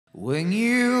When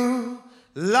you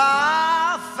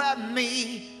laugh at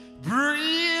me,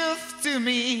 breathe to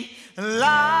me,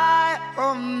 lie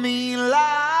on me,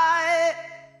 lie,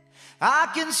 I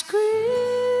can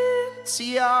scream to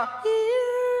your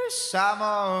ears, I'm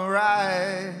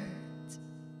alright.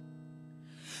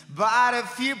 But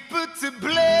if you put the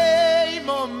blame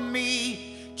on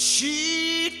me,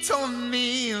 cheat on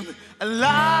me,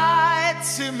 lie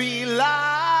to me,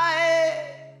 lie,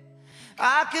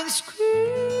 I can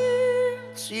scream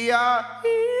to your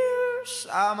ears,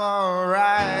 I'm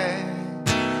alright.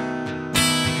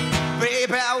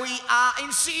 Baby, we are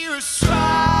in serious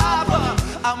trouble.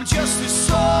 I'm just a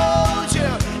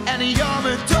soldier, and you're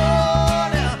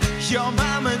Madonna, you're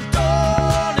my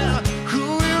Madonna.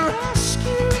 Who will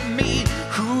rescue me?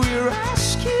 Who will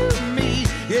rescue me?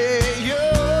 Yeah, you.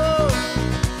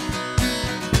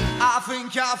 I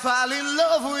think I fell in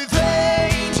love with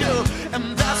angel,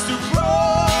 and that's the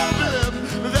problem,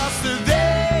 that's the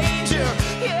danger.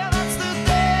 Yeah, that's the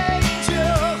danger.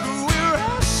 Who will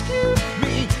rescue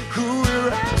me? Who will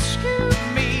rescue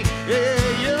me?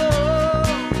 Yeah, you.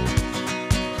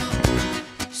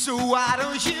 So why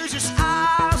don't you just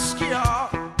ask your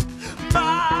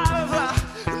mother,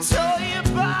 tell your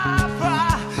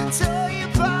papa,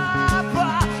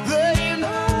 that you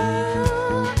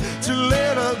know to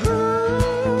let her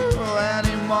go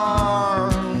anymore.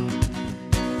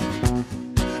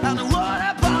 And what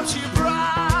about your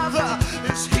brother?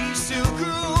 Is he still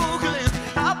googling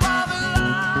about the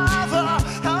lover,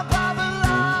 about the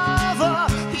lover?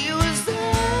 He was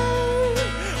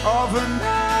there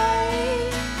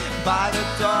overnight by the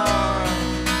door.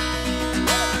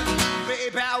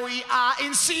 Baby, we are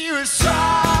in serious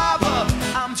trouble.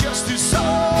 I'm just a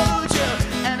soldier,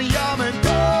 and you're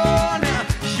Madonna,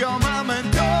 you're my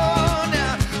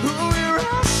Madonna. Who will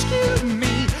rescue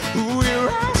me? Who will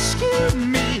rescue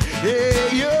me?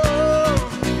 Yeah, you.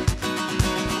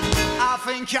 I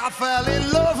think I fell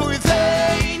in love with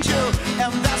angel,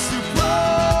 and that's the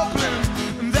problem,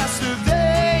 that's the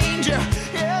danger.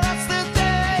 Yeah, that's the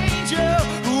danger.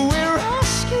 Who will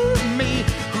rescue me?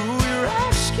 Who will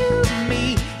rescue me?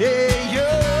 Yeah, you.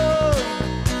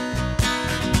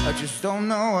 I just don't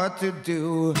know what to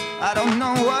do. I don't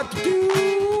know what to do.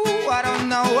 I don't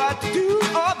know what to do.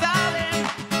 Oh, darling.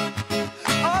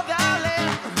 Oh, darling.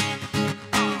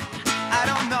 I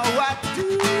don't know what to do.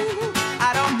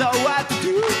 I don't know what to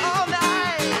do. All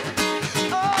night.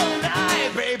 All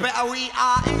night, baby. We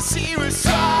are in serious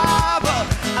trouble.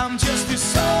 I'm just a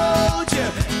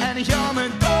soldier, and you're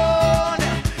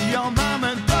Madonna, you're my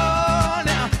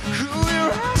Madonna. Who will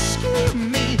rescue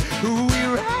me? Who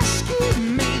will rescue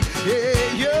me?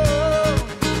 Yeah, you.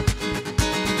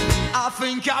 I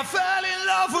think I fell in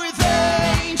love with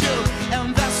angel,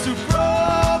 and that's the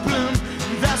problem,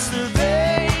 that's the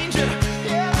danger.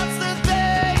 Yeah, that's the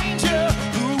danger.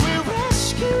 Who will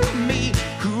rescue me?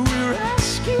 Who will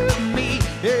rescue me?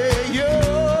 Yeah, you.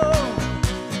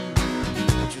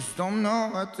 I just don't know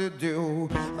what to do.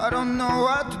 I don't know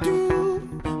what to do.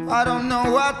 I don't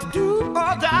know what to do.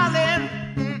 Oh, darling.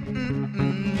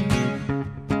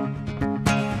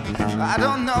 I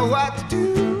don't know what to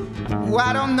do.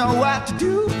 I don't know what to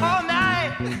do all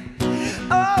night.